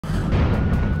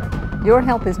Your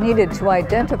help is needed to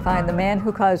identify the man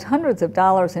who caused hundreds of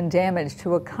dollars in damage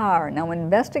to a car. Now,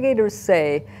 investigators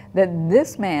say that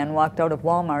this man walked out of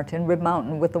Walmart in Rib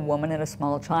Mountain with a woman and a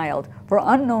small child. For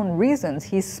unknown reasons,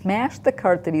 he smashed the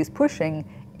cart that he's pushing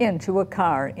into a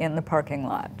car in the parking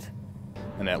lot.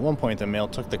 And at one point, the male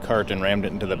took the cart and rammed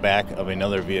it into the back of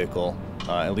another vehicle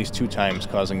at least 2 times,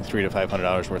 causing $300 to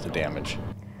 $500 worth of damage.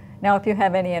 Now, if you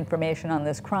have any information on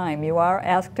this crime, you are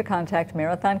asked to contact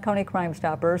Marathon County Crime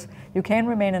Stoppers. You can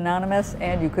remain anonymous,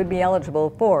 and you could be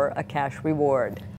eligible for a cash reward.